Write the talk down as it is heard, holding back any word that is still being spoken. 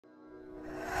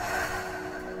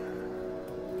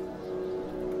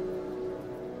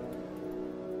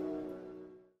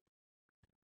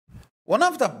One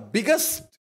of the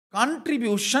biggest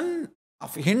contribution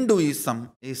of Hinduism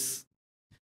is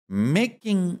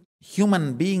making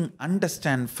human being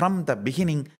understand from the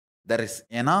beginning there is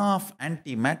enough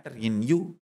antimatter in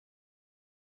you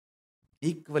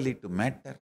equally to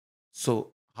matter.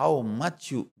 So how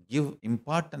much you give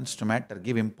importance to matter,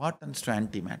 give importance to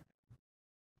antimatter.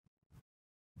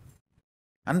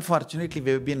 Unfortunately,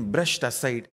 we have been brushed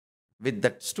aside with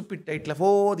that stupid title of,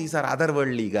 oh, these are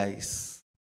otherworldly guys.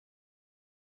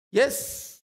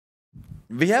 Yes,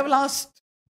 we have lost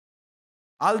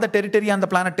all the territory on the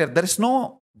planet Earth.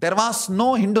 There was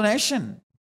no Hindu nation.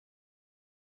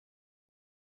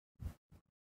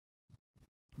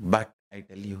 But I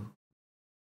tell you,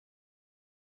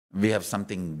 we have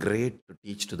something great to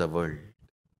teach to the world.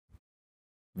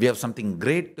 We have something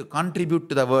great to contribute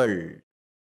to the world.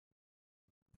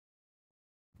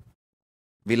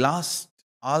 We lost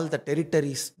all the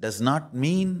territories does not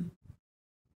mean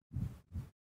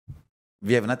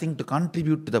we have nothing to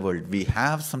contribute to the world. We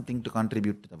have something to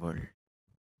contribute to the world.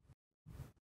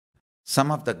 Some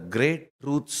of the great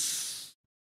truths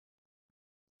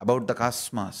about the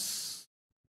cosmos,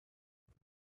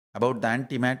 about the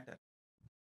antimatter,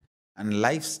 and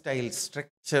lifestyle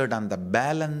structured on the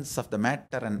balance of the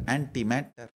matter and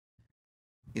antimatter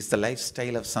is the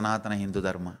lifestyle of Sanatana Hindu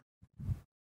Dharma.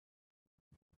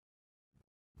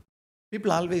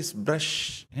 People always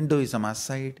brush Hinduism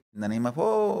aside in the name of,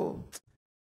 oh,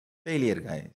 failure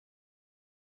guys.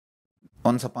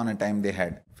 Once upon a time they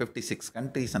had 56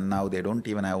 countries and now they don't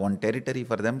even have one territory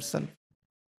for themselves.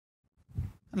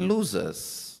 And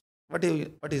losers. What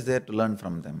is there to learn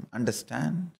from them?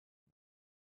 Understand?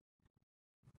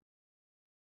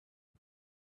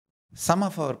 Some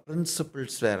of our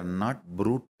principles were not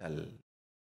brutal.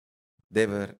 They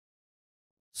were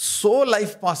so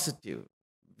life positive.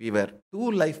 We were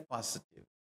too life positive.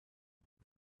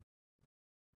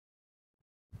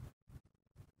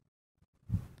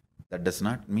 That does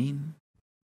not mean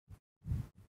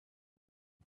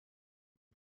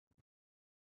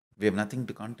we have nothing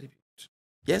to contribute.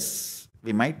 Yes,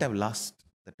 we might have lost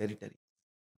the territory.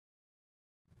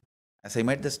 As I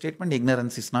made the statement,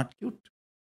 ignorance is not cute.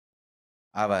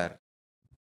 Our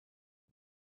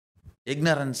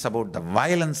ignorance about the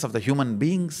violence of the human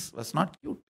beings was not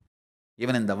cute.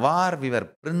 Even in the war, we were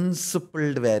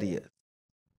principled warriors.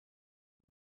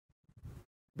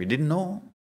 We didn't know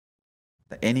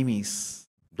the enemies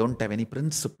don't have any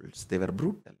principles. They were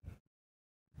brutal.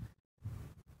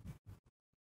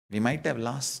 We might have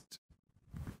lost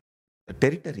the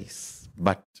territories,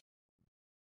 but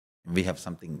we have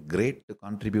something great to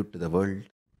contribute to the world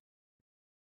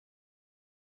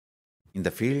in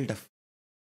the field of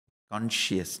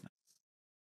consciousness.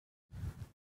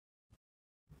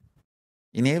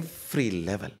 In every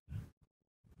level.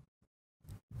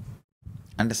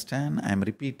 Understand, I am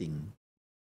repeating,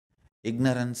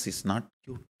 ignorance is not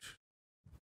cute.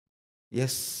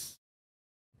 Yes,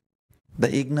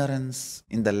 the ignorance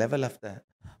in the level of the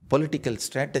political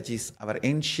strategies our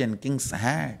ancient kings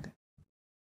had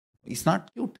is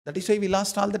not cute. That is why we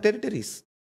lost all the territories.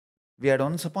 We had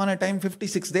once upon a time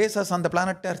 56 desas on the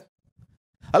planet Earth.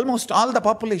 Almost all the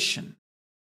population,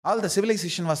 all the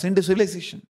civilization was Hindu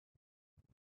civilization.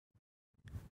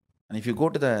 And if you go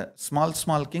to the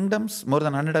small kingdoms, more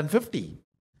than 150.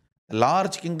 The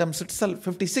large kingdoms itself,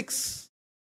 56.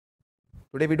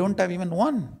 Today we don't have even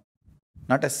one.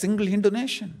 Not a single Hindu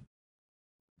nation.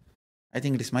 I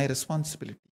think it is my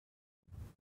responsibility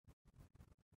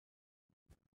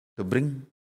to bring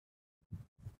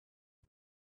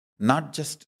not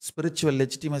just spiritual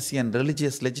legitimacy and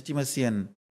religious legitimacy and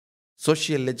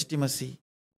social legitimacy.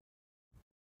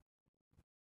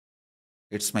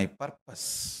 It's my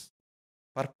purpose.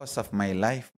 Purpose of my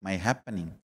life, my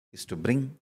happening, is to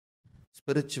bring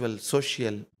spiritual,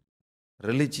 social,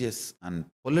 religious, and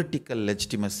political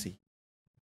legitimacy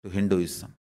to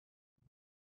Hinduism.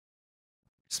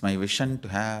 It's my vision to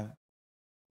have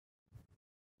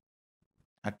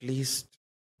at least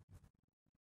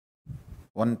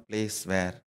one place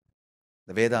where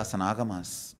the Vedas and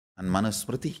Agamas and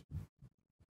Manusmriti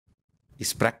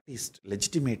is practiced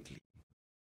legitimately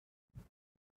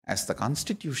as the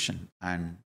constitution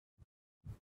and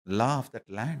law of that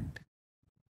land.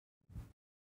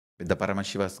 With the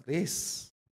Paramashiva's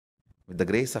grace, with the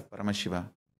grace of Paramashiva,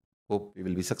 hope we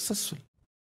will be successful.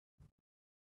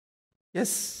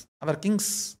 Yes, our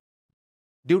kings,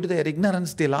 due to their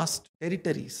ignorance, they lost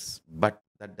territories. But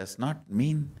that does not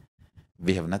mean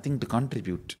we have nothing to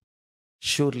contribute.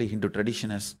 Surely Hindu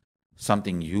tradition has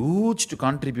something huge to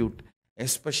contribute,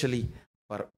 especially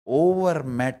for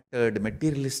over-mattered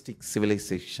materialistic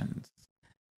civilizations.